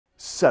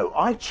So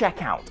I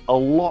check out a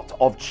lot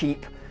of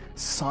cheap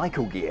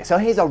cycle gear. So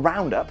here's a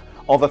roundup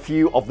of a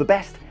few of the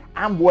best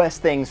and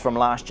worst things from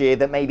last year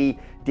that maybe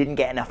didn't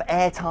get enough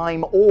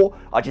airtime or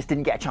I just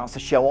didn't get a chance to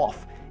show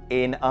off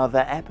in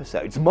other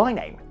episodes. My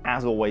name,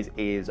 as always,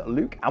 is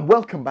Luke, and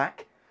welcome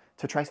back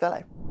to Trace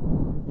Velo.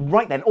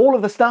 Right then, all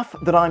of the stuff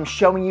that I'm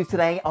showing you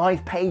today,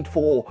 I've paid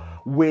for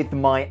with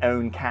my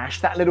own cash.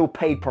 That little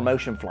paid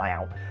promotion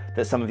flyout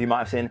that some of you might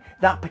have seen,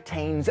 that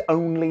pertains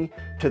only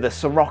to the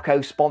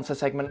Sirocco sponsor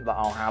segment that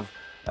I'll have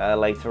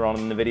later on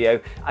in the video.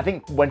 I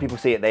think when people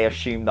see it, they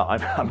assume that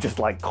I'm just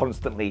like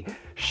constantly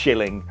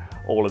shilling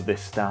all of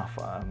this stuff,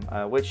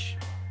 which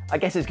I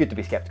guess is good to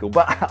be skeptical,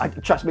 but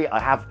trust me,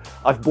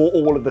 I've bought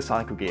all of the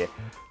cycle gear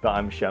that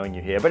I'm showing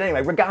you here. But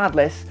anyway,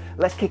 regardless,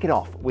 let's kick it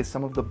off with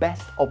some of the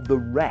best of the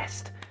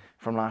rest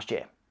from last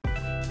year.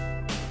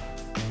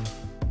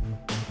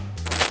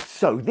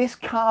 So this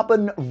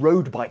carbon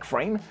road bike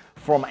frame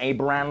from a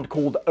brand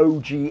called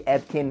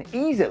OG-Evkin,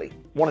 easily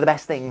one of the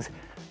best things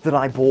that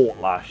I bought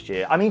last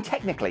year. I mean,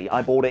 technically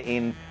I bought it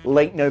in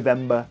late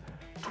November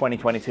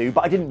 2022,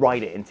 but I didn't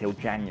ride it until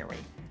January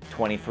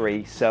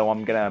 23, so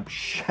I'm gonna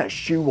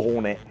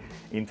shoehorn it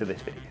into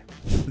this video.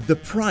 The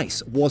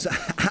price was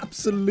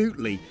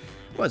absolutely,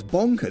 well, it's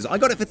bonkers. I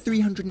got it for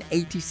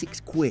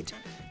 386 quid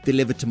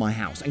delivered to my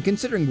house, and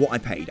considering what I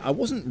paid, I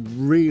wasn't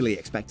really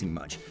expecting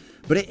much.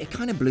 But it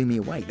kind of blew me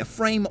away. The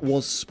frame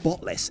was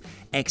spotless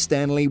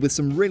externally with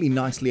some really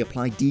nicely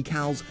applied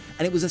decals,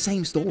 and it was the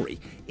same story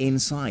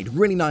inside.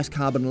 Really nice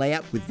carbon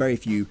layout with very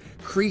few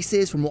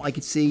creases from what I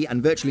could see,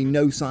 and virtually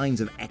no signs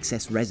of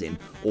excess resin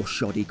or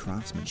shoddy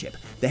craftsmanship.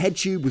 The head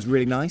tube was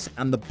really nice,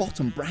 and the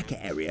bottom bracket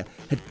area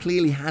had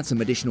clearly had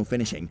some additional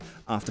finishing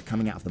after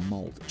coming out of the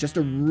mold. Just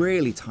a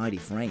really tidy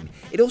frame.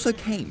 It also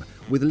came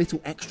with little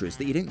extras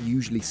that you don't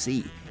usually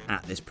see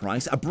at this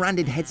price: a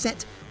branded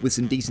headset with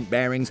some decent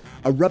bearings,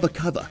 a rubber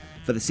cover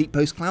for the seat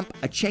post clamp,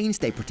 a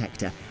chainstay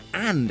protector,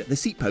 and the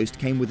seat post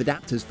came with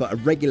adapters for a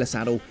regular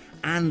saddle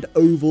and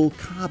oval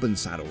carbon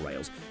saddle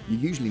rails. You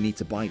usually need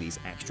to buy these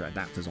extra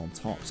adapters on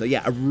top. So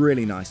yeah, a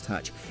really nice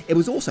touch. It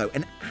was also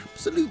an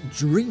absolute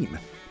dream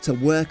to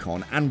work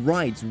on and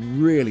rides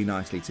really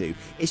nicely too.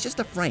 It's just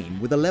a frame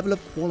with a level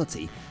of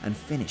quality and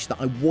finish that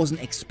I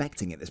wasn't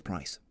expecting at this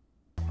price.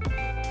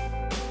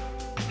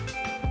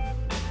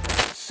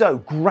 So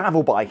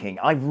gravel biking,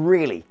 I've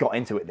really got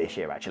into it this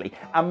year actually,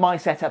 and my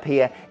setup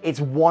here,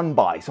 it's one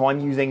bike, so I'm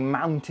using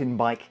mountain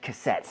bike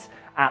cassettes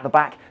at the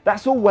back.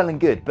 That's all well and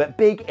good, but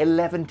big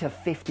 11 to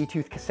 50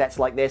 tooth cassettes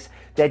like this,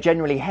 they're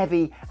generally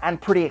heavy and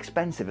pretty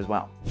expensive as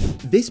well.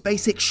 This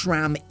basic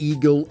SRAM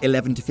Eagle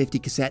 11 to 50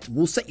 cassette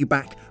will set you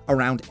back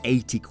around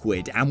 80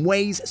 quid and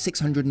weighs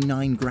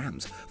 609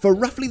 grams. For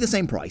roughly the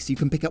same price, you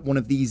can pick up one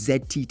of these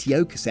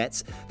ZTTO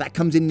cassettes that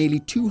comes in nearly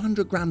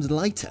 200 grams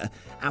lighter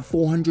at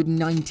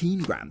 419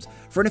 grams.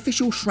 For an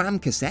official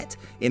SRAM cassette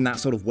in that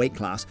sort of weight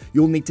class,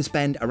 you'll need to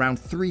spend around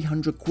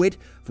 300 quid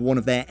for one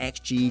of their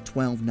XG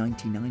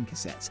 1299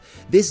 cassettes.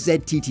 This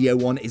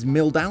ZTTO one is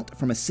milled out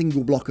from a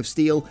single block of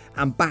steel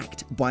and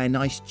backed by a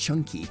nice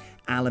chunky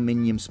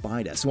aluminium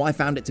spider, so I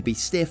found it to be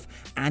stiff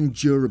and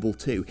durable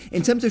too.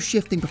 In terms of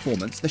shifting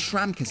performance, the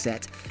SRAM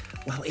cassette,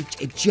 well,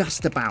 it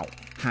just about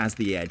has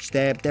the edge.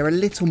 They're a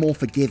little more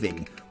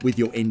forgiving with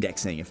your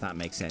indexing, if that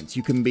makes sense.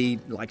 You can be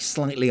like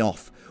slightly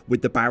off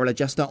with the barrel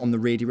adjuster on the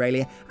rear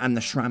derailleur, and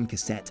the SRAM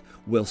cassette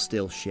will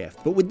still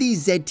shift. But with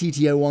these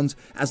ZTTO ones,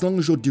 as long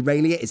as your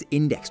derailleur is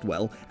indexed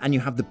well and you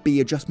have the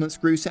B adjustment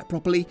screw set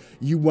properly,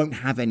 you won't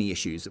have any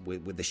issues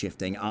with the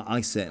shifting.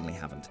 I certainly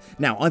haven't.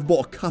 Now, I've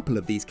bought a couple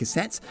of these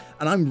cassettes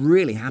and I'm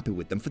really happy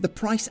with them. For the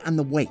price and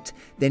the weight,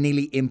 they're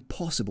nearly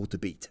impossible to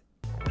beat.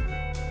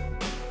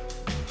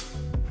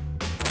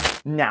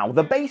 Now,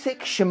 the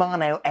basic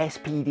Shimano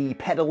SPD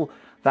pedal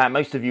that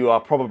most of you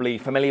are probably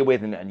familiar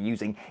with and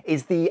using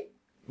is the,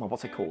 well,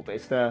 what's it called?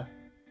 It's the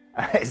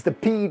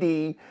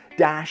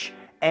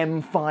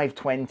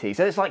PD-M520.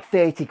 So it's like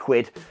 30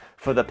 quid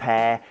for the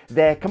pair.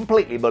 They're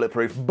completely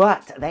bulletproof,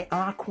 but they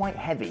are quite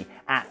heavy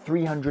at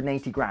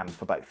 380 grams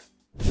for both.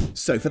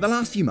 So for the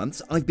last few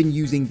months, I've been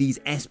using these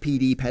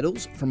SPD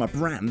pedals from a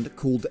brand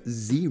called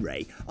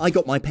Z-Ray. I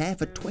got my pair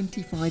for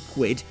 25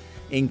 quid,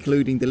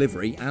 including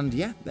delivery, and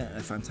yeah,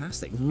 they're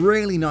fantastic.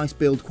 Really nice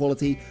build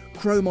quality,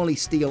 chromoly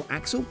steel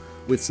axle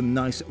with some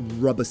nice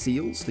rubber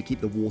seals to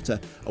keep the water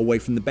away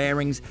from the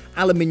bearings,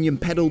 aluminium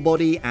pedal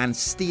body, and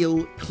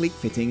steel cleat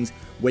fittings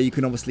where you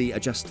can obviously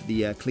adjust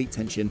the cleat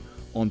tension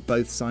on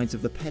both sides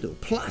of the pedal.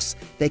 Plus,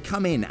 they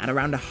come in at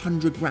around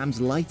 100 grams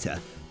lighter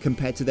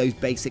compared to those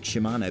basic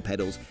Shimano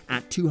pedals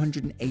at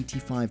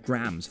 285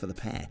 grams for the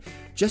pair.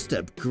 Just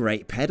a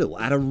great pedal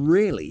at a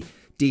really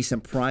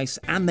decent price,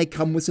 and they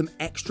come with some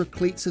extra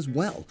cleats as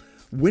well.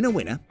 Winner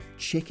winner,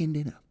 chicken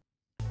dinner.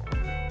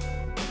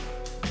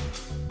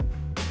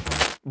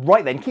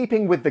 Right then,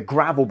 keeping with the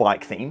gravel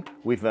bike theme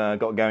we've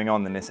got going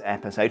on in this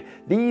episode,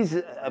 these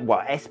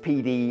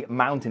SPD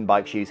mountain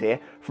bike shoes here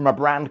from a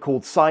brand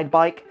called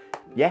Sidebike,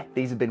 yeah,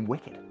 these have been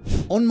wicked.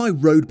 On my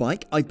road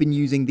bike, I've been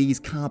using these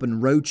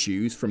carbon road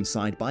shoes from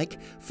Sidebike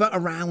for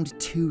around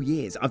 2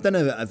 years. I've done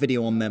a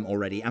video on them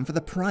already, and for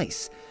the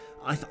price,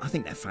 I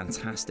think they're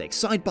fantastic.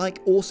 Sidebike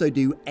also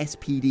do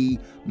SPD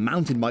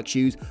mountain bike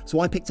shoes,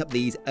 so I picked up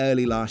these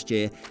early last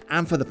year,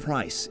 and for the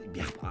price,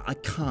 yeah, I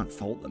can't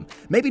fault them.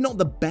 Maybe not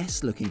the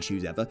best looking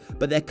shoes ever,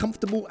 but they're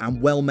comfortable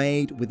and well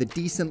made with a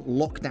decent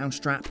lockdown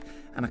strap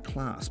and a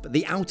clasp.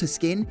 The outer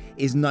skin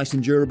is nice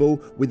and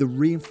durable with a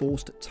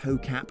reinforced toe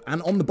cap,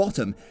 and on the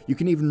bottom you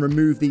can even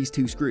remove these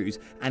 2 screws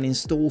and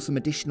install some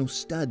additional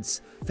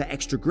studs for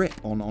extra grip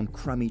on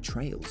crummy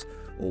trails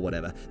or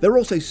whatever. They're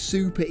also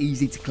super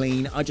easy to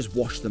clean. I just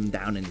wash them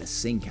down in the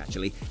sink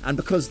actually, and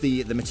because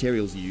the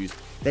materials used,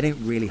 they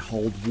don't really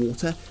hold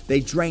water. They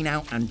drain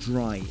out and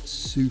dry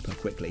super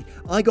quickly.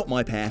 I got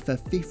my pair for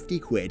 50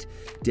 quid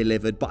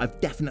delivered, but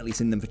I've definitely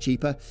seen them for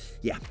cheaper.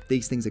 Yeah,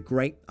 these things are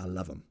great. I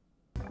love them.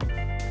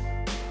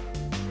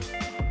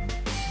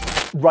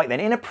 Right then,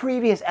 in a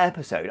previous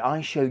episode,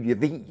 I showed you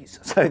these.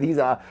 So these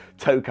are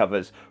toe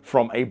covers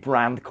from a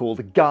brand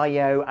called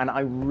Gaio, and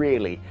I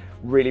really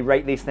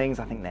rate these things.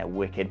 I think they're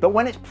wicked. But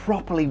when it's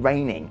properly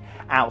raining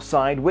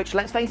outside, which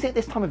let's face it,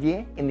 this time of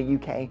year in the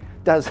UK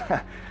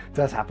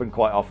does happen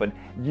quite often,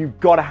 you've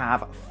got to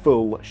have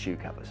full shoe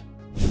covers.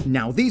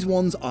 Now, these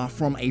ones are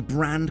from a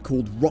brand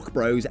called Rock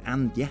Bros,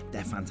 and yeah,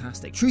 they're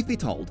fantastic. Truth be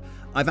told,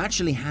 I've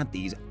actually had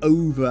these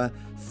over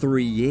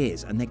 3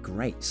 years, and they're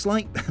great.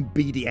 Slight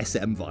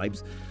BDSM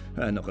vibes,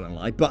 not gonna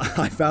lie, but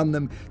I found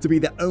them to be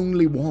the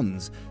only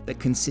ones that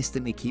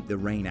consistently keep the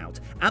rain out.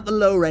 At the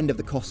lower end of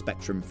the cost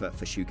spectrum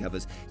for shoe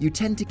covers, you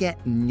tend to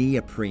get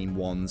neoprene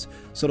ones,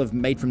 sort of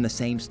made from the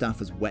same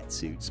stuff as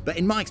wetsuits. But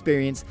in my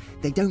experience,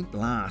 they don't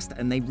last,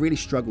 and they really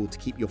struggle to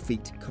keep your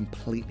feet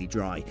completely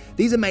dry.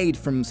 These are made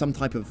from some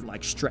type of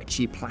like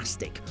stretchy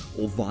plastic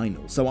or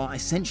vinyl, so are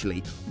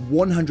essentially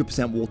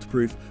 100%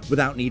 waterproof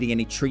without needing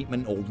any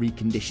treatment or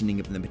reconditioning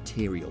of the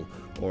material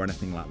or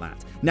anything like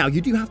that. Now,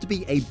 you do have to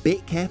be a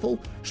bit careful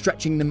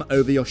stretching them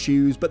over your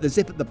shoes, but the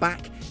zip at the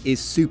back is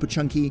super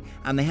chunky,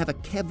 and they have a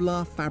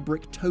Kevlar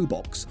fabric toe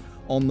box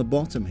on the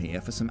bottom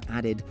here for some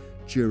added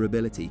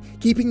durability.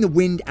 Keeping the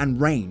wind and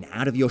rain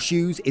out of your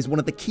shoes is one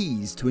of the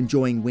keys to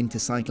enjoying winter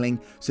cycling,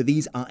 so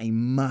these are a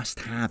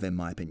must-have in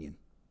my opinion.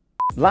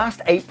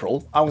 Last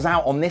April, I was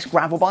out on this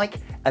gravel bike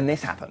and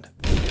this happened.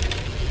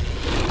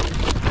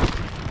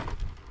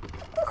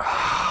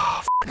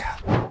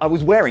 I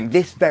was wearing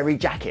this very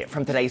jacket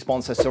from today's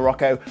sponsor,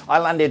 Sirocco. I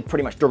landed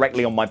pretty much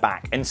directly on my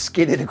back and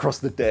skidded across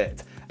the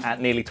dirt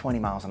at nearly 20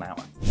 miles an hour.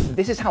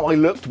 This is how I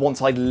looked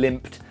once I'd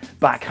limped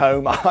back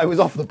home. I was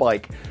off the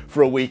bike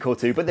for a week or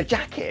 2, but the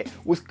jacket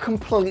was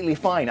completely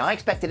fine. I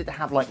expected it to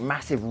have like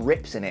massive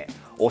rips in it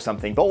or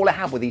something, but all it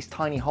had were these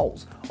tiny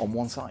holes on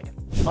one side.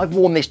 I've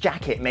worn this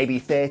jacket maybe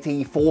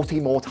 30, 40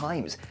 more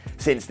times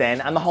since then,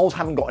 and the holes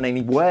haven't gotten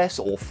any worse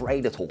or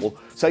frayed at all.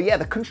 So yeah,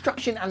 the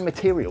construction and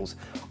materials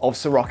of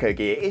Sirocco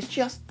gear is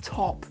just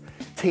top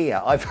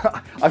tier. I've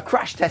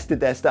crash tested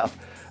their stuff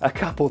a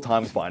couple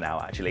times by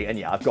now actually, and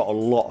yeah, I've got a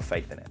lot of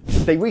faith in it.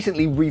 They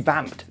recently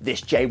revamped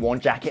this J1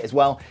 jacket as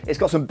well. It's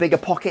got some bigger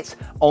pockets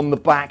on the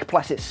back,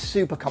 plus it's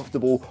super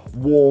comfortable,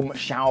 warm,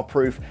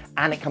 showerproof,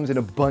 and it comes in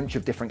a bunch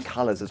of different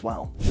colors as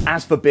well.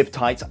 As for bib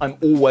tights, I'm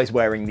always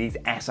wearing these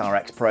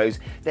SRX Pros.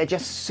 They're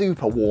just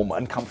super warm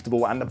and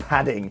comfortable, and the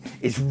padding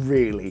is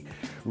really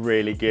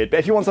good. But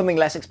if you want something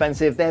less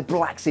expensive, their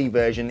Black Sea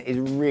version is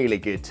really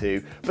good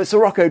too. But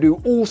Sirocco do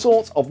all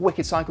sorts of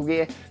wicked cycle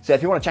gear, so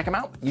if you want to check them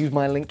out, use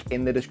my link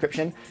in the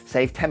description.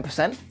 Save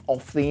 10%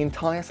 off the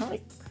entire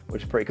site,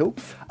 which is pretty cool.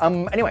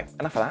 Anyway,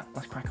 enough of that,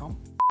 let's crack on.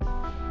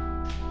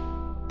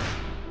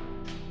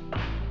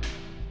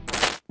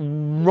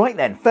 Right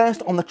then,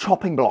 first on the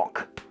chopping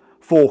block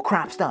for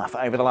crap stuff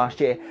over the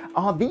last year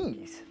are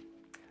these.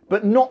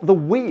 But not the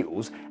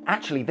wheels,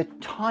 actually the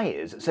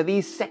tyres. So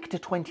these Sector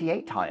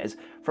 28 tyres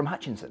from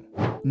Hutchinson.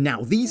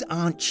 Now, these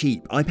aren't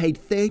cheap. I paid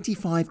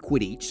 35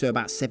 quid each, so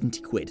about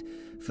 70 quid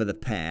for the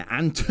pair,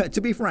 and to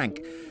be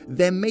frank,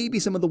 they're maybe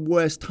some of the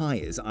worst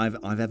tyres I've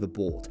ever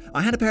bought.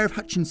 I had a pair of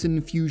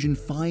Hutchinson Fusion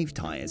 5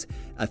 tyres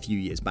a few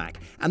years back,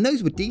 and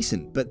those were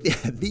decent, but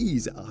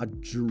these are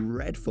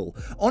dreadful.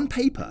 On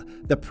paper,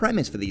 the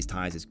premise for these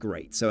tyres is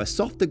great, so a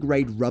softer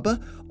grade rubber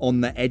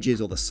on the edges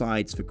or the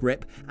sides for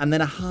grip, and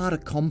then a harder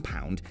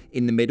compound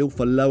in the middle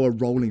for lower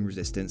rolling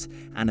resistance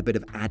and a bit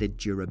of added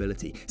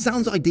durability.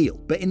 Sounds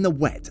ideal, but in the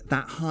wet,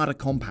 that harder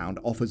compound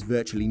offers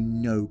virtually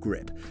no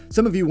grip.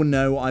 Some of you will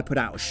know I put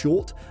out a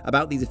short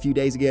about these a few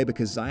days ago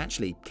because I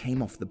actually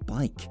came off the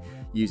bike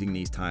using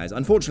these tyres.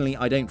 Unfortunately,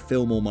 I don't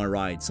film all my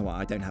rides, so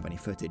I don't have any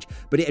footage,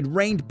 but it had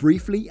rained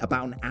briefly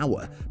about an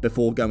hour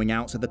before going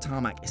out, so the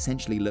tarmac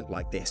essentially looked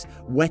like this.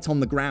 Wet on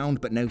the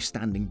ground, but no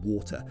standing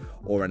water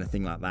or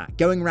anything like that.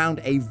 Going around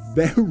a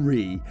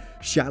very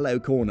shallow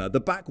corner, the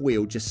back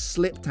wheel just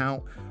slipped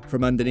out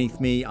from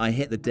underneath me. I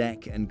hit the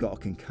deck and got a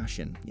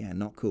concussion. Yeah,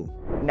 not cool.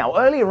 Now,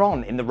 earlier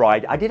on in the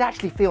ride, I did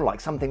actually feel like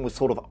something was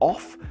sort of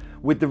off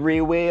with the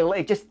rear wheel.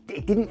 It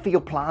didn't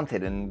feel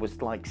planted and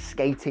was like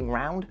skating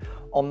round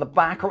on the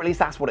back, or at least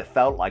that's what it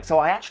felt like. So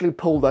I actually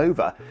pulled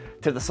over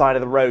to the side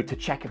of the road to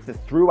check if the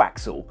through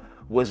axle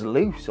was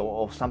loose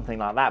or something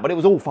like that, but it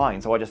was all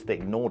fine, so I just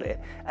ignored it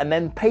and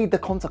then paid the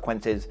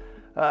consequences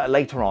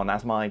later on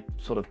as my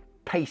sort of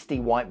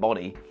pasty white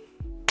body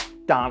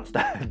danced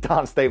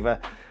over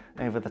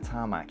the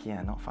tarmac.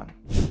 Yeah, not fun.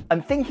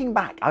 And thinking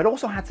back, I'd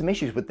also had some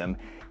issues with them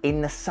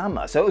in the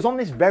summer. So it was on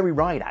this very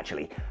ride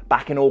actually,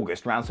 back in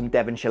August, around some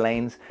Devonshire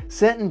lanes.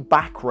 Certain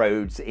back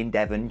roads in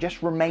Devon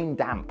just remain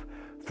damp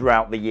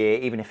throughout the year,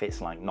 even if it's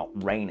like not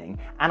raining.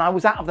 And I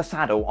was out of the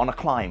saddle on a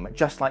climb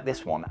just like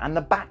this one, and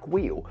the back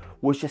wheel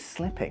was just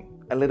slipping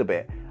a little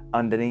bit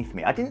underneath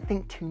me. I didn't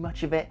think too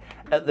much of it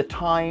at the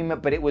time,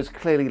 but it was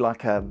clearly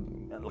like a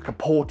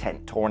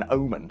portent or an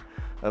omen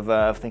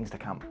of things to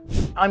come.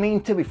 I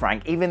mean, to be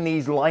frank, even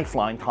these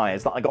Lifeline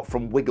tyres that I got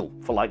from Wiggle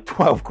for like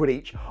 12 quid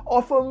each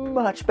offer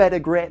much better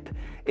grip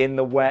in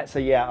the wet. So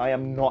yeah, I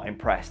am not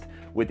impressed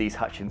with these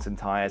Hutchinson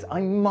tyres.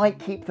 I might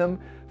keep them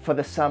for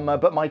the summer,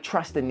 but my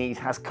trust in these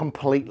has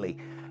completely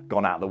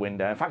gone out the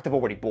window. In fact, I've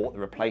already bought the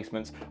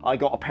replacements. I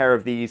got a pair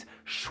of these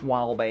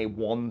Schwalbe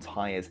 1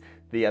 tyres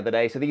the other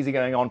day, so these are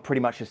going on pretty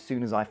much as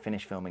soon as I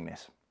finish filming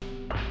this.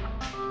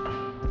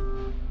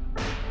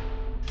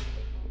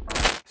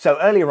 So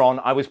earlier on,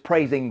 I was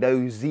praising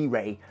those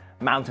Z-Ray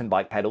mountain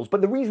bike pedals, but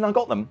the reason I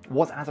got them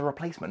was as a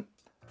replacement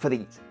for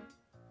these.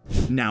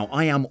 Now,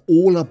 I am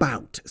all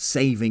about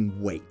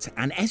saving weight,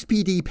 and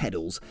SPD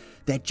pedals,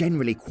 they're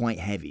generally quite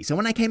heavy. So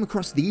when I came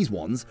across these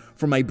ones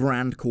from a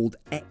brand called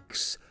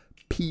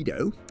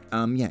X-Pedo,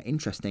 yeah,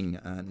 interesting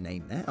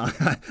name there,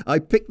 I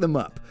picked them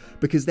up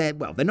because they're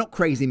not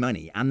crazy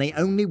money, and they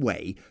only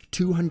weigh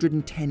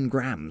 210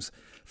 grams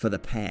for the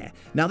pair.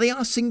 Now, they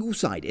are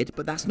single-sided,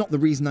 but that's not the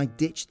reason I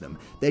ditched them.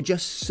 They're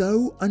just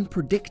so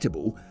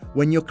unpredictable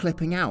when you're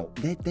clipping out.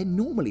 They're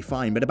normally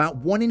fine, but about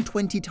 1 in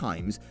 20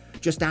 times,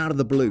 just out of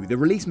the blue, the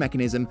release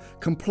mechanism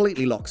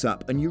completely locks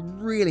up, and you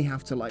really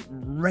have to like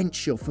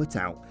wrench your foot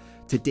out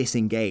to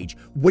disengage.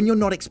 When you're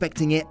not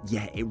expecting it,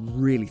 yeah, it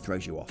really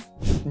throws you off.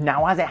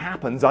 Now, as it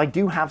happens, I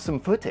do have some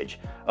footage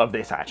of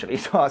this actually.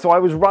 So I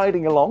was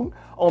riding along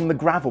on the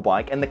gravel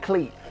bike and the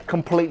cleat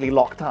completely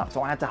locked up.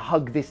 So I had to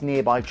hug this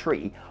nearby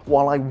tree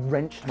while I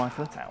wrenched my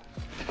foot out.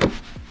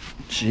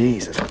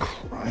 Jesus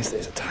Christ,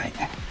 these are tight.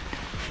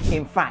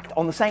 In fact,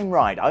 on the same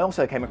ride, I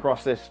also came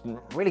across this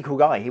really cool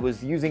guy. He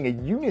was using a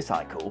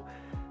unicycle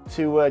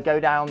to go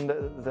down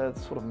the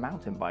sort of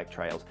mountain bike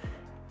trails.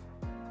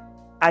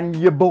 And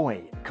your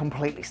boy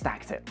completely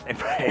stacked it in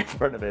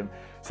front of him.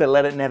 So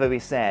let it never be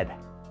said,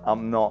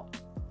 I'm not,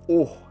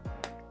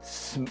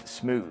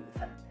 smooth.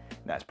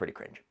 That's pretty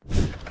cringe.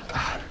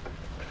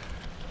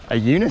 A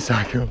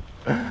unicycle?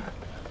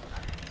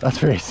 That's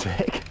very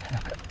sick.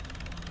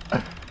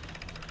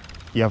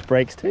 You have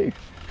brakes too?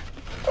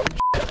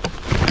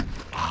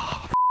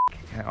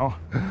 Oh.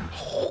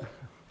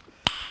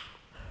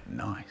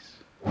 Nice.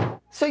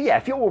 So yeah,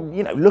 if you're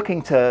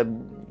looking to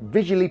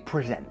visually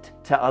present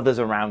to others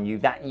around you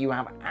that you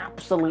have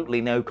absolutely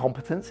no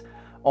competence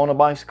on a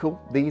bicycle,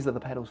 these are the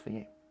pedals for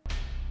you.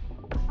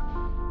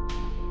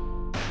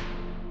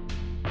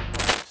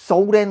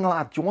 So then,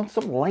 lad, do you want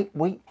some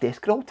lightweight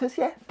disc rotors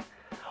yet?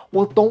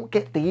 Well, don't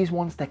get these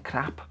ones, they're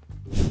crap.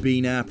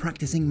 Been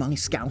practicing my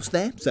scouse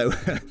there, so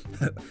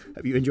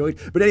hope you enjoyed.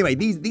 But anyway,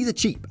 these are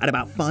cheap at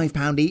about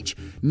 £5 each,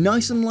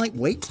 nice and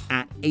lightweight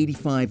at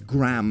 85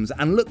 grams,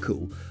 and look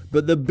cool,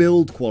 but the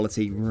build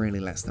quality really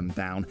lets them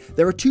down.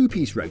 They're a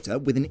 2-piece rotor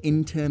with an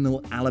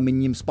internal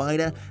aluminium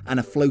spider and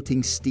a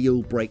floating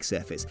steel brake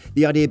surface.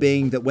 The idea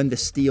being that when the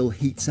steel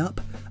heats up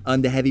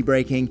under heavy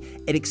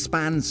braking, it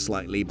expands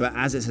slightly, but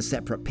as it's a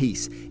separate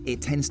piece, it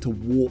tends to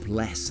warp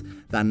less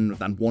than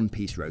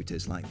 1-piece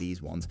rotors like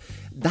these ones.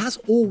 That's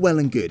all well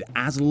and good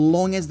as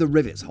long as the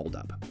rivets hold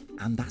up,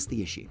 and that's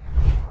the issue.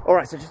 All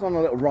right, so just on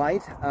a little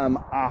ride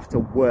after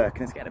work,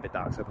 and it's getting a bit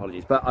dark, so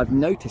apologies, but I've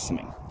noticed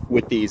something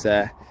with these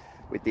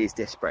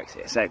disc brakes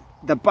here. So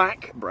the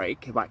back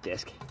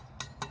disc,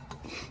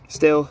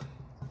 still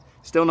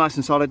nice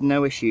and solid,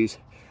 no issues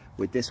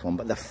with this one,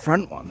 but the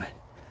front one,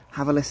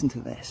 have a listen to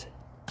this.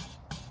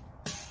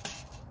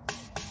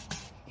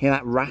 Hear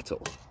that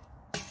rattle?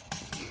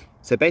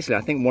 So basically,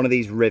 I think one of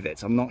these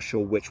rivets, I'm not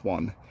sure which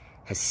one,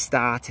 has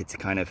started to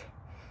kind of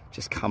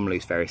just come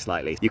loose very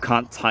slightly. You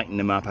can't tighten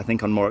them up. I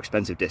think on more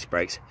expensive disc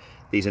brakes,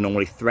 these are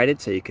normally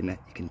threaded, so you can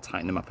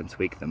tighten them up and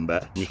tweak them,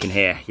 but you can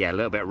hear, yeah, a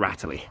little bit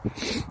rattly.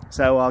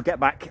 So I'll get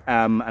back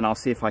and I'll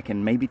see if I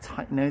can maybe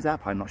tighten those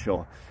up, I'm not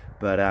sure.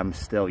 But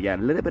still, yeah, a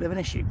little bit of an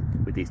issue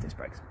with these disc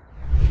brakes.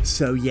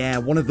 So yeah,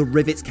 one of the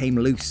rivets came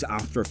loose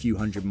after a few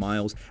hundred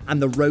miles,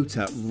 and the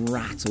rotor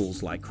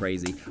rattles like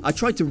crazy. I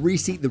tried to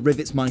reseat the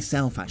rivets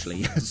myself,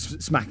 actually,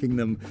 smacking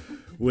them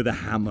with a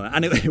hammer,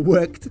 and it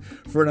worked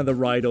for another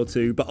ride or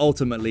two, but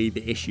ultimately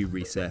the issue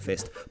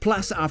resurfaced.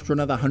 Plus, after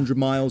another 100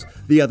 miles,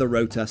 the other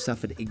rotor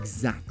suffered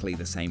exactly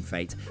the same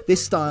fate.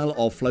 This style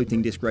of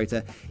floating disc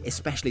rotor,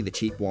 especially the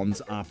cheap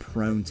ones, are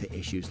prone to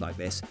issues like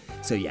this.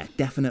 So yeah,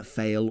 definite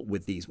fail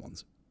with these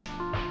ones.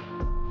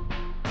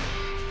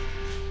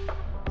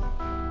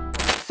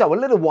 So a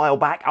little while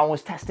back, I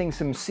was testing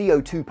some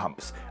CO2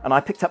 pumps, and I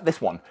picked up this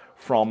one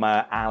from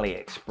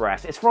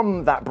AliExpress. It's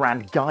from that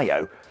brand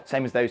Gaio,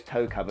 same as those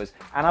toe covers.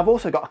 And I've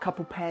also got a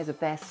couple pairs of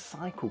their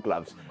cycle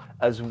gloves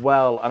as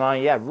well. And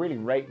I really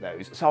rate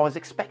those. So I was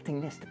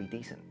expecting this to be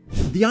decent.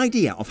 The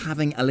idea of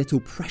having a little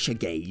pressure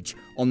gauge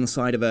on the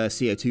side of a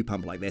CO2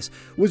 pump like this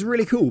was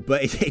really cool,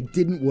 but it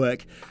didn't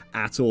work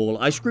at all.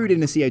 I screwed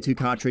in a CO2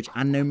 cartridge,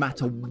 and no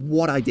matter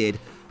what I did,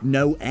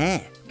 no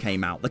air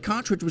came out. The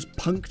cartridge was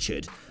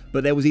punctured,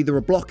 but there was either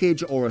a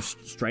blockage or a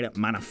straight up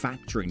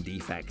manufacturing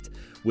defect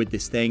with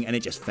this thing, and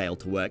it just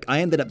failed to work.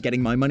 I ended up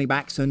getting my money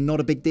back, so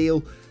not a big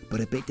deal, but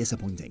a bit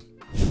disappointing.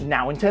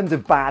 Now, in terms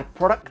of bad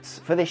products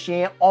for this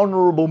year,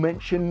 honourable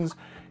mentions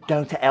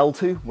go to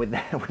L2 with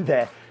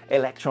their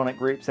electronic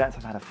group sets.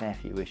 I've had a fair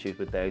few issues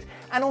with those.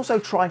 And also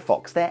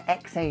Trifox, their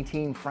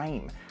X18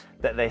 frame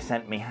that they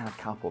sent me had a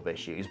couple of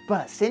issues.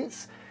 But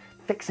since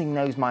fixing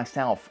those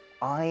myself,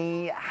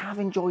 I have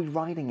enjoyed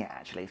riding it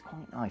actually. It's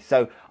quite nice.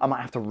 So I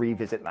might have to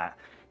revisit that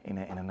in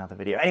another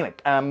video. Anyway,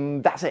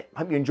 that's it.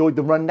 Hope you enjoyed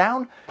the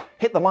rundown.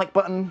 Hit the like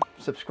button,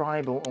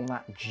 subscribe, all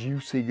that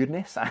juicy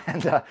goodness.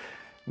 And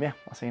yeah,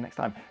 I'll see you next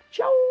time.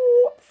 Ciao.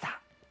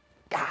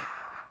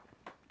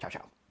 Ciao,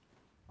 ciao.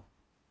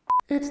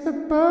 It's the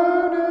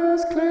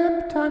bonus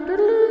clip time.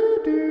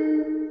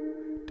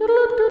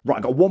 Right,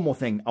 I've got one more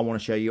thing I want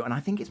to show you, and I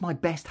think it's my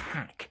best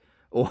hack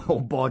or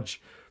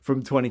bodge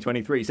from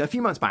 2023. So a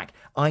few months back,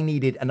 I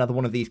needed another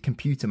one of these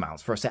computer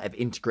mounts for a set of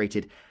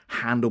integrated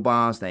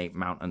handlebars. They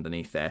mount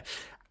underneath there.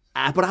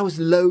 But I was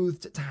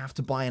loathed to have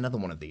to buy another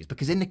one of these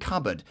because in the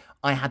cupboard,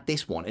 I had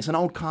this one. It's an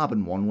old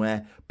carbon one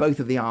where both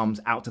of the arms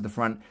out to the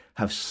front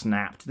have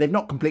snapped. They've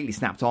not completely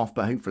snapped off,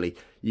 but hopefully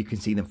you can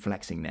see them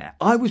flexing there.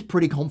 I was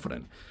pretty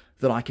confident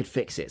that I could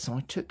fix it, so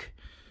I took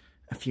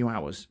a few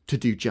hours to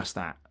do just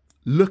that.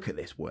 Look at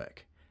this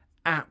work.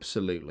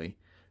 Absolutely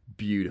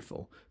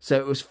beautiful. So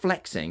it was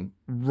flexing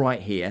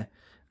right here,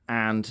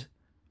 and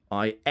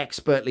I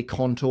expertly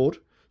contoured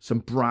some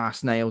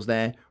brass nails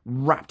there,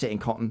 wrapped it in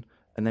cotton,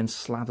 and then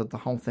slathered the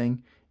whole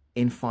thing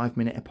in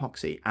 5-minute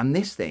epoxy. And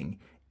this thing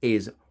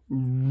is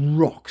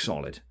rock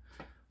solid.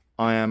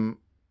 I am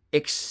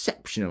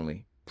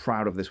exceptionally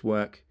proud of this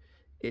work.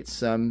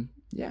 It's,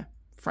 yeah,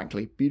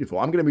 frankly, beautiful.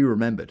 I'm going to be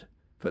remembered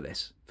for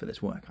this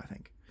work, I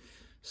think.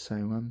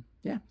 So,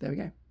 yeah, there we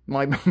go.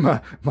 My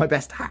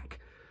best hack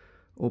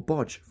or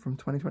bodge from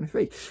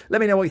 2023. Let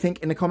me know what you think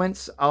in the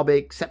comments. I'll be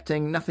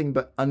accepting nothing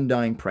but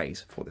undying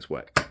praise for this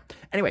work.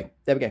 Anyway,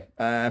 there we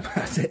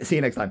go. See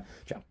you next time.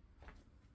 Ciao.